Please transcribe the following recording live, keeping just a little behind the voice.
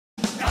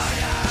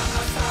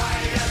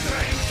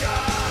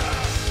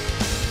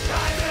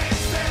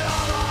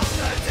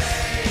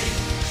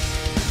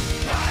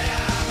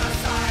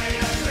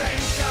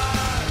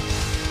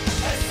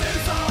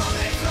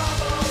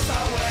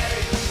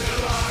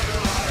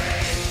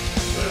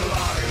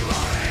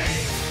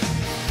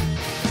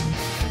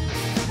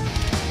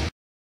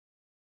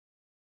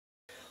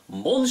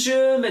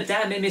Bonjour,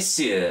 mesdames et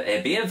messieurs,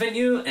 et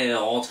bienvenue à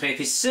notre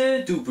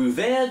épisode du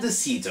brevet de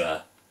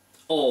cidre.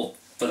 Or,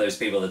 for those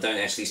people that don't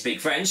actually speak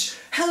French,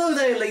 hello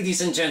there,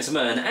 ladies and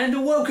gentlemen,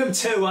 and welcome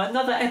to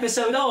another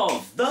episode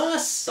of The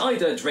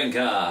Cider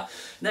Drinker.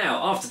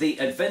 Now, after the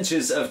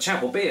adventures of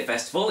Chapel Beer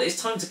Festival,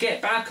 it's time to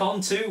get back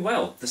onto,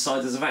 well, the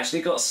ciders I've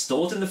actually got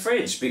stored in the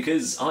fridge,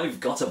 because I've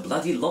got a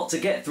bloody lot to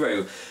get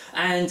through.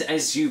 And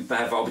as you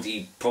have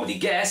probably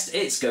guessed,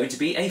 it's going to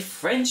be a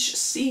French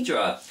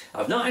cidre.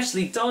 I've not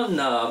actually done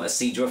a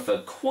cidre for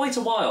quite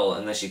a while,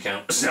 unless you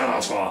count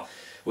Cider,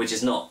 which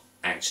is not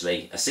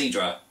actually a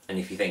cidre. And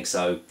if you think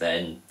so,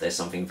 then there's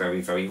something very,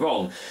 very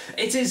wrong.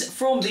 It is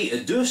from the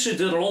Duché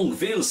de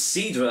Longueville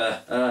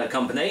Cidre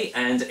company,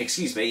 and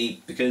excuse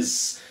me,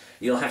 because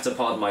you'll have to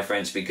pardon my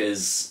French,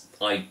 because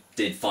I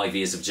did 5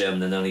 years of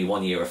German and only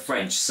 1 year of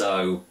French,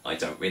 so I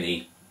don't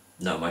really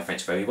know my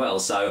French very well,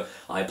 so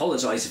I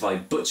apologise if I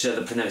butcher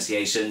the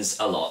pronunciations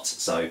a lot,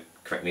 so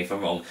correct me if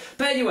I'm wrong.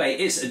 But anyway,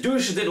 it's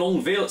Duché de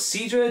Longueville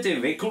Cidre de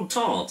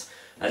Récoltant.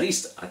 At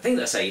least, I think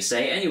that's how you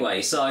say it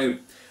anyway, so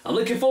I'm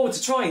looking forward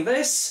to trying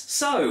this.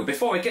 So,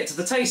 before I get to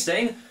the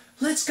tasting,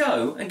 let's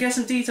go and get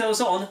some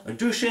details on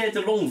Duché de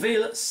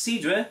Longueville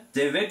Cidre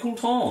de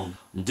Récoltant.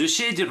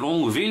 Duché de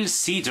Longueville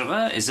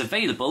Cidre is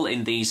available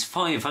in these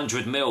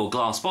 500ml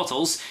glass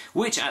bottles,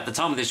 which at the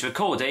time of this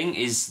recording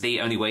is the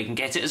only way you can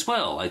get it as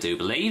well, I do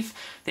believe.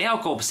 The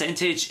alcohol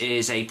percentage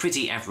is a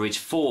pretty average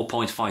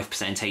 4.5%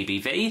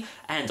 ABV,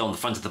 and on the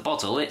front of the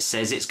bottle it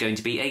says it's going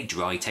to be a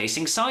dry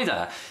tasting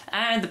cider.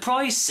 And the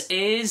price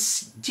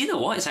is, do you know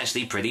what, it's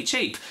actually pretty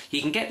cheap.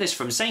 You can get this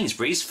from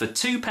Sainsbury's for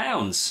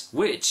 £2,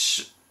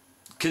 which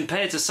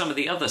compared to some of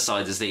the other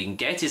ciders that you can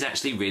get is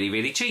actually really,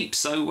 really cheap.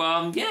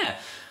 So yeah,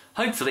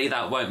 hopefully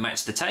that won't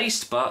match the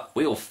taste, but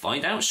we'll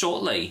find out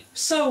shortly.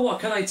 So what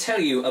can I tell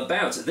you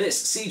about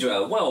this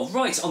cidre? Well,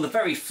 right on the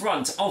very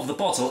front of the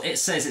bottle it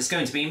says it's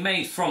going to be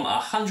made from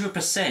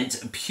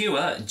 100%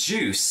 pure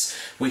juice,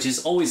 which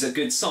is always a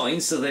good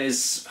sign, so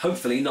there's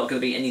hopefully not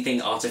going to be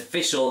anything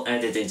artificial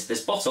added into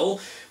this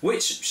bottle,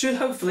 which should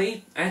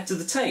hopefully add to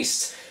the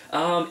taste.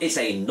 It's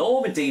a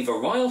Normandy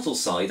varietal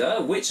cider,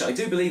 which I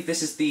do believe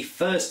this is the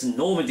first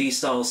Normandy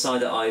style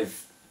cider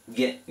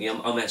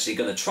I'm actually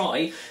going to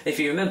try. If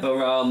you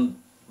remember,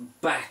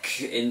 back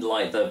in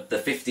like the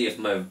 50th,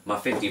 my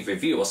 50th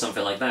review or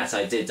something like that,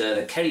 I did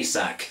the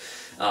Quérissac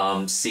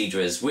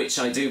cidres, which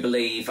I do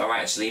believe are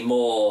actually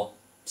more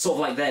sort of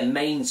like their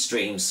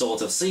mainstream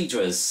sort of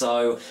cidres.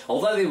 So,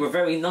 although they were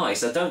very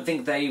nice, I don't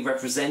think they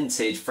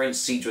represented French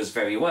cidres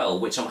very well,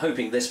 which I'm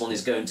hoping this one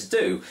is going to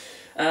do.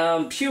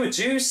 Pure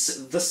juice,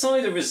 the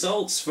cider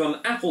results from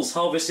apples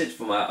harvested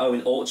from our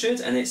own orchard,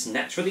 and it's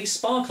naturally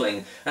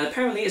sparkling, and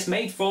apparently it's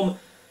made from,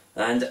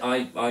 and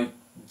I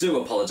do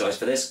apologise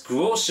for this,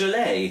 Gros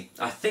Gelée.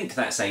 I think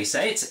that's how you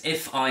say it.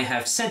 If I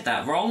have said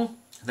that wrong,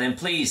 then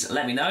please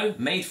let me know.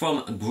 Made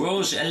from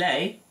Gros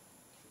Gelée,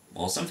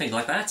 or something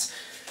like that.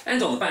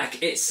 And on the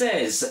back it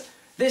says,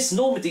 this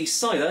Normandy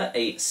cider,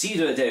 a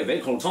Cider de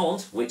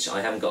Récoltant, which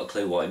I haven't got a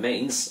clue what it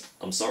means,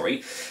 I'm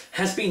sorry,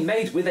 has been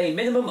made with a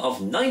minimum of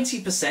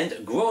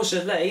 90% Gros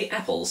Gelée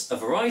apples, a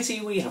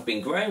variety we have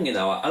been growing in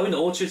our own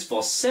orchards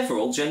for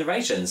several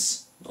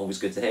generations. Always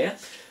good to hear.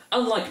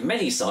 Unlike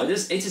many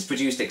ciders, it is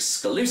produced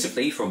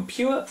exclusively from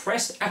pure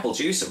pressed apple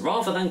juice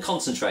rather than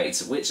concentrate,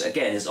 which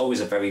again is always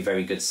a very,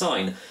 very good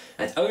sign,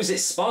 and owes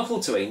its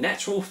sparkle to a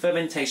natural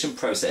fermentation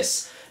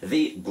process.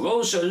 The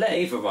Gros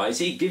Gelée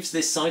variety gives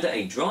this cider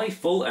a dry,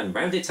 full and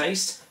rounded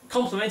taste,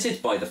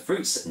 complemented by the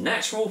fruit's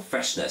natural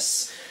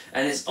freshness.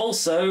 And it's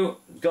also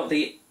got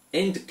the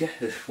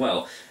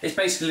it's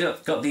basically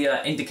got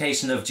the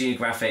indication of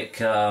geographic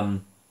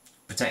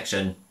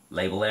protection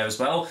label there as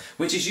well,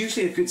 which is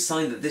usually a good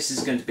sign that this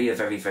is going to be a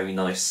very, very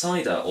nice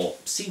cider, or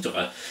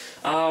cidre.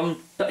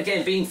 But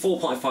again, being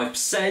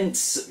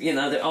 4.5%, you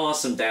know, there are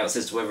some doubts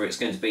as to whether it's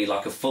going to be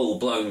like a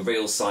full-blown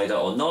real cider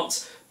or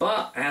not.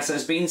 But as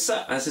has been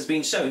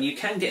shown, you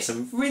can get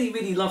some really,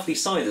 really lovely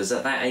ciders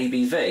at that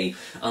ABV,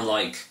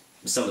 unlike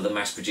some of the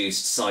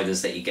mass-produced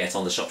ciders that you get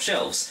on the shop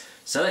shelves.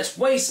 So let's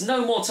waste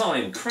no more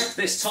time, crack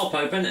this top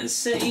open and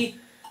see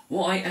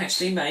what I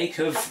actually make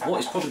of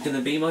what is probably going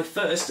to be my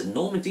first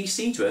Normandy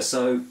cidre.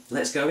 So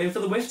let's go in for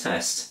the whiff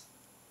test.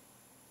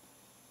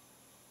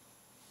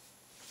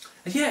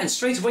 And yeah, and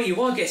straight away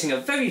you are getting a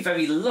very,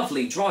 very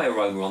lovely dry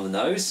aroma on the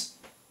nose.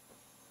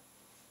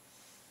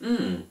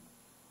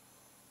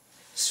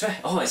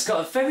 Oh, it's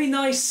got a very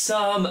nice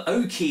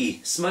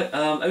oaky,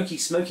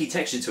 smoky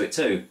texture to it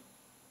too.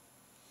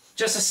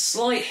 Just a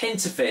slight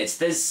hint of it.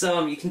 There's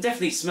you can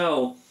definitely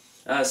smell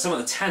some of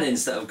the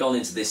tannins that have gone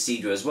into this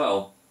cidre as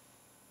well.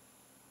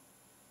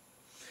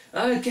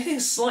 Getting a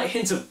slight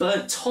hint of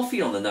burnt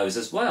toffee on the nose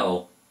as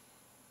well.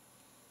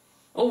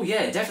 Oh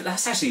yeah, definitely.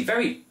 That's actually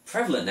very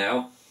prevalent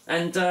now,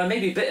 and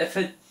maybe a bit of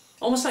a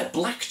almost like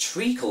black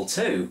treacle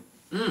too.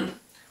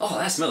 Oh,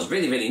 that smells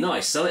really, really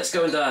nice. So let's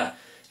go and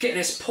get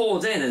this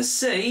poured in and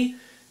see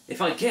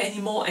if I get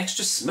any more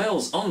extra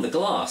smells on the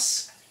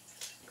glass.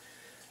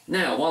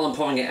 Now, while I'm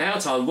pouring it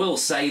out, I will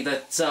say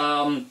that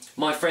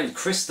my friend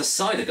Chris the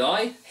Cider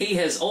Guy, he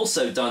has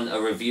also done a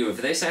review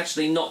of this,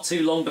 actually not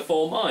too long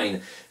before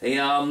mine. He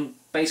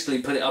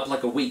basically put it up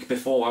like a week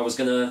before I was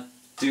going to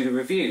do the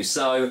review,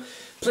 so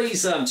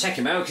please check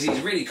him out because he's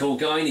a really cool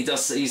guy and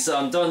he's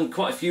done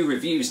quite a few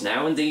reviews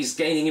now and he's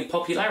gaining in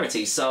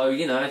popularity, so,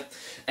 you know,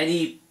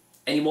 any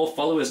more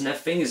followers and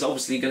everything is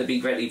obviously going to be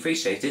greatly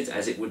appreciated,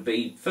 as it would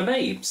be for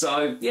me.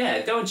 So,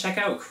 yeah, go and check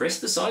out Chris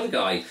the Cider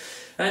Guy.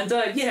 And,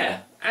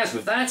 yeah, as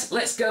with that,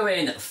 let's go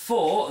in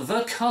for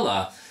the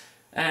colour.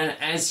 And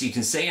as you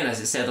can see, and as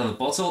it said on the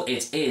bottle,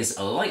 it is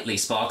lightly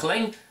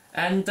sparkling.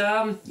 And,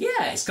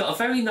 yeah, it's got a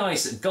very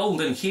nice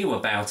golden hue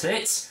about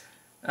it.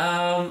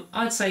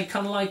 I'd say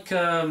kind of like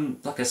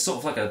a sort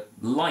of like a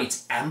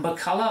light amber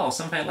colour or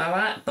something like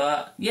that.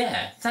 But,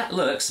 yeah, that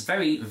looks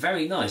very,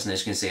 very nice. And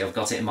as you can see, I've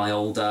got it in my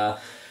old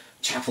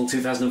Chapel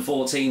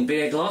 2014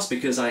 beer glass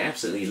because I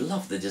absolutely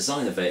love the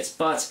design of it.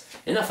 But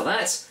enough of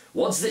that.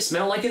 What does it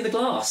smell like in the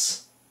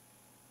glass?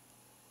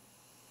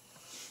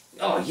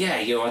 Oh yeah,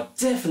 you are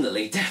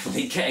definitely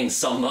getting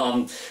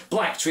some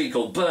black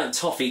treacle, burnt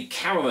toffee,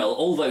 caramel,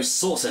 all those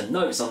sorts of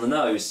notes on the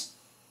nose.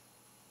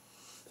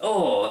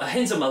 Oh, a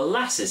hint of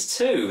molasses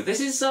too.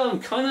 This is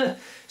kind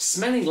of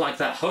smelling like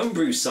that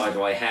homebrew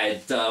cider I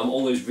had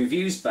all those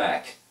reviews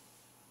back.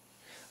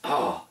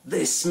 Oh,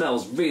 this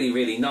smells really,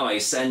 really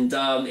nice, and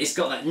it's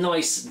got that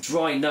nice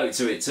dry note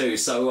to it too.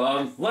 So,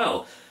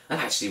 well, I'm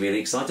actually really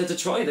excited to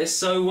try this.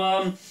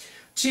 So,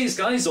 cheers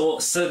guys,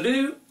 or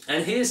salut,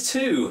 and here's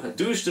to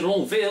Duché de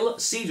Longueville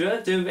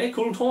Cidre de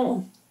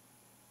Récoltant.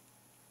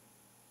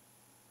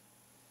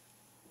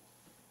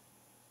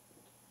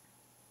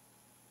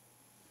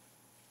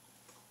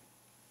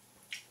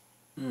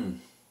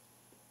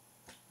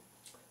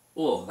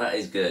 Oh, that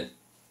is good.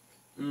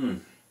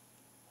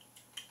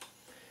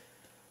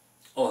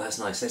 Oh, that's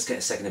nice. Let's get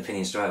a second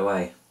opinion straight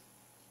away.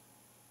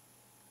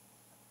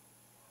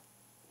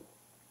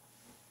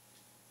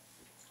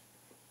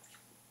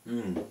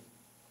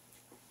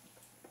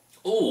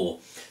 Oh,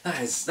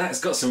 that's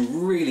got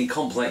some really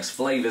complex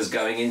flavours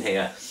going in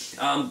here.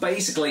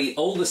 Basically,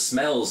 all the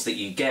smells that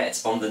you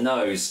get on the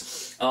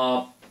nose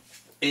are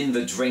in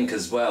the drink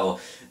as well.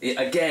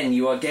 Again,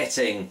 you are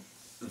getting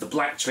the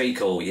black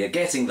treacle, you're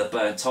getting the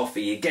burnt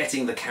toffee, you're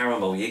getting the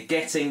caramel, you're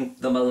getting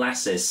the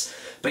molasses,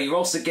 but you're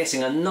also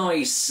getting a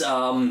nice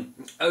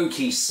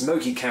oaky,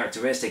 smoky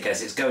characteristic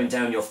as it's going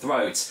down your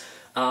throat.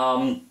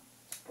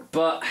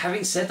 But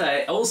having said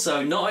that, it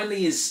also not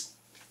only is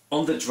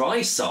on the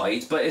dry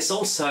side, but it's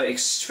also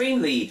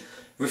extremely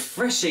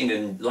refreshing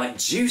and like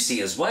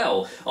juicy as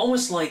well.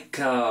 Almost like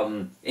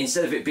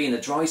instead of it being a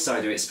dry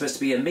cider, it's supposed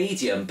to be a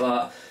medium,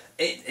 but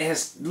it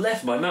has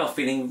left my mouth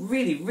feeling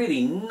really,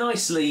 really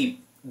nicely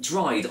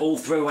dried all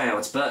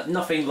throughout, but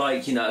nothing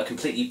like, you know,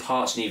 completely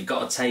parched and you've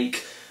got to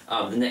take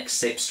the next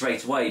sip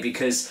straight away,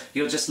 because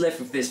you're just left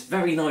with this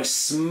very nice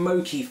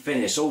smoky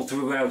finish all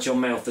throughout your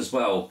mouth as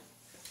well.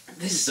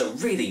 This is a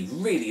really,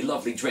 really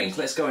lovely drink.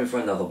 Let's go in for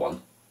another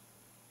one.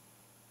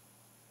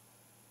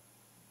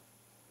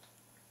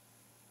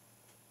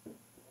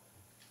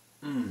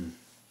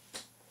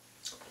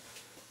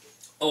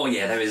 Oh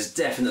yeah, there is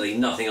definitely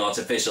nothing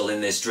artificial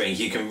in this drink.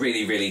 You can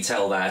really, really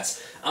tell that.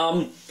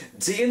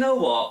 Do you know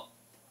what?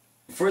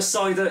 For a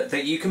cider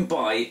that you can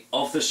buy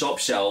off the shop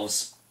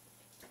shelves,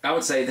 I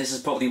would say this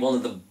is probably one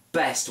of the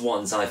best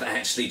ones I've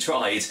actually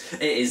tried.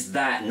 It is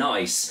that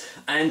nice.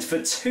 And for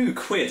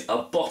 £2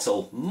 a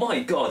bottle,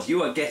 my god,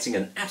 you are getting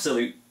an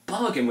absolute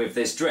bargain with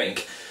this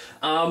drink.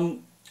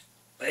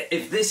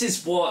 If this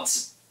is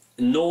what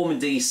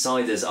Normandy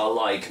ciders are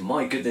like,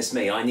 my goodness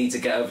me, I need to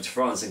get over to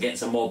France and get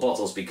some more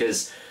bottles,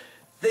 because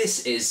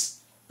this is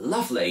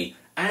lovely.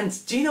 And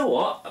do you know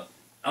what?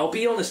 I'll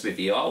be honest with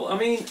you, I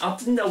mean, I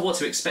didn't know what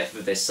to expect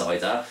with this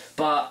cider,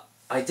 but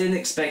I didn't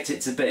expect it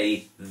to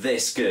be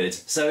this good.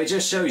 So it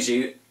just shows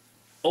you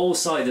all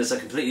ciders are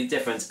completely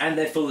different, and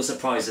they're full of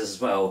surprises as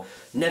well.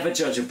 Never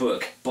judge a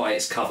book by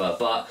its cover,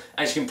 but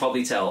as you can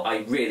probably tell, I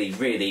really,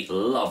 really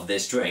love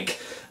this drink.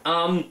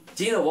 Do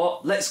you know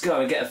what? Let's go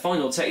and get a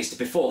final taste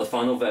before the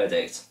final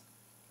verdict.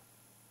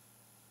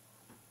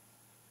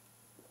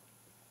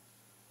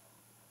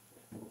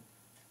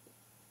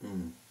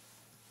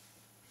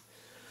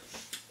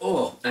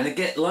 Oh, and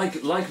again, like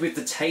with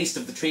the taste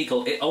of the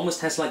treacle, it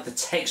almost has like the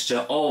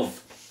texture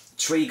of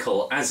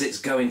treacle as it's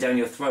going down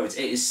your throat.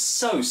 It is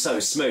so, so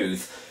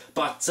smooth.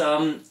 But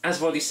as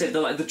I've already said,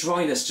 the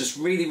dryness just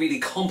really, really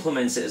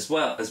complements it as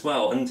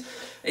well. And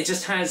it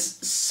just has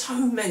so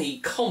many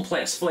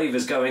complex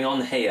flavours going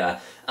on here.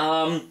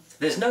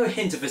 There's no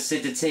hint of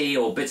acidity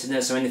or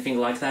bitterness or anything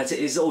like that. It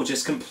is all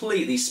just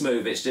completely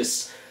smooth. It's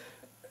just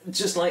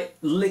like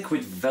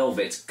liquid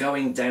velvet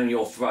going down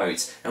your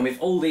throat. And with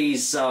all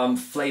these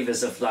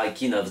flavours of,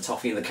 like, you know, the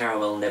toffee and the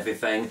caramel and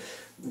everything,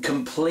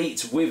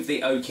 complete with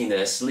the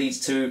oakiness, leads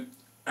to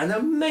an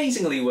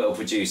amazingly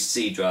well-produced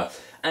cidre.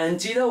 And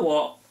do you know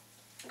what?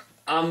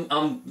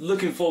 I'm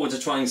looking forward to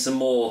trying some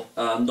more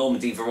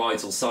Normandy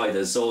varietal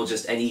ciders, or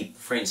just any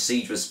French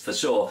cidres for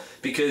sure,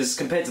 because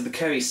compared to the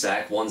Kerry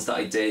Sack ones that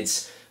I did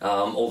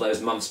all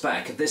those months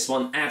back. This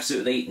one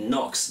absolutely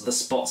knocks the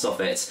spots off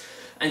it.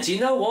 And you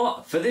know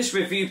what? For this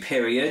review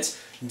period,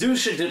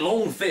 Duché de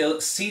Longueville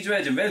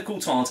Cidre de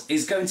Récoltant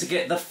is going to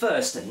get the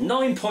first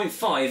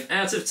 9.5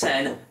 out of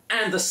 10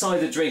 and the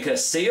cider drinker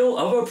seal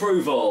of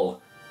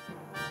approval.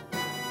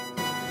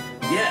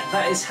 Yeah,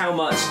 that is how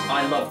much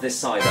I love this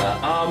cider.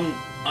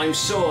 I'm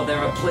sure there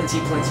are plenty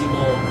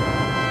more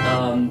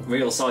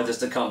real ciders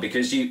to come,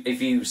 because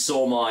if you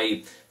saw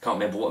my, can't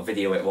remember what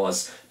video it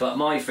was, but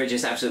my fridge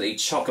is absolutely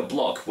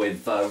chock-a-block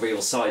with real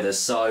ciders,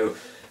 so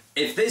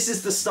if this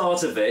is the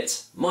start of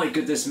it, my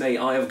goodness me,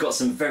 I have got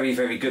some very,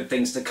 very good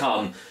things to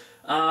come.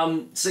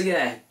 So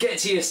yeah, get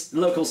to your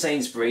local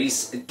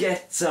Sainsbury's,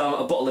 get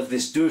a bottle of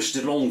this Duché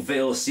de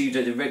Longueville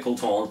Cidre de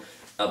Récoltant,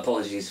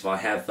 apologies if I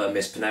have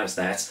mispronounced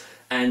that,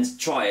 and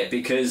try it,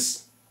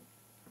 because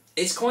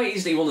it's quite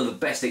easily one of the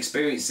best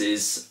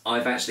experiences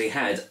I've actually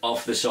had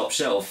off the shop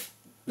shelf.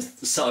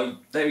 So,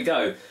 there we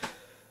go.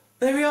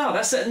 There we are,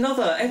 that's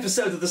another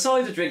episode of the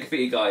cider drinker for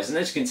you guys, and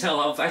as you can tell,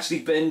 I've actually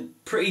been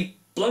pretty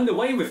blown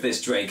away with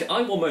this drink.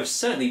 I will most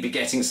certainly be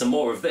getting some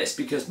more of this,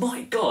 because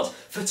my god,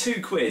 for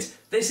 £2,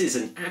 this is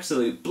an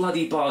absolute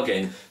bloody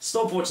bargain.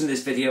 Stop watching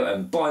this video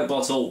and buy a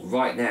bottle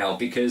right now,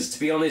 because to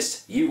be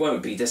honest, you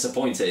won't be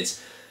disappointed.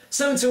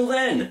 So until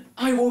then,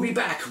 I will be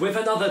back with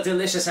another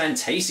delicious and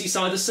tasty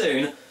cider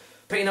soon.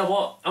 But you know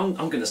what, I'm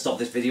going to stop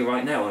this video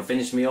right now and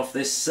finish me off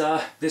this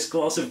this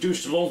glass of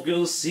Duché de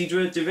Longueville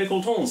Cidre de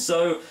Récoltant.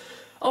 So,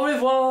 au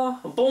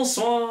revoir,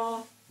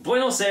 bonsoir,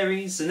 buenos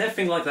aires, and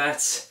everything like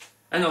that.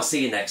 And I'll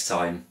see you next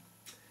time.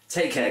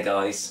 Take care,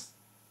 guys.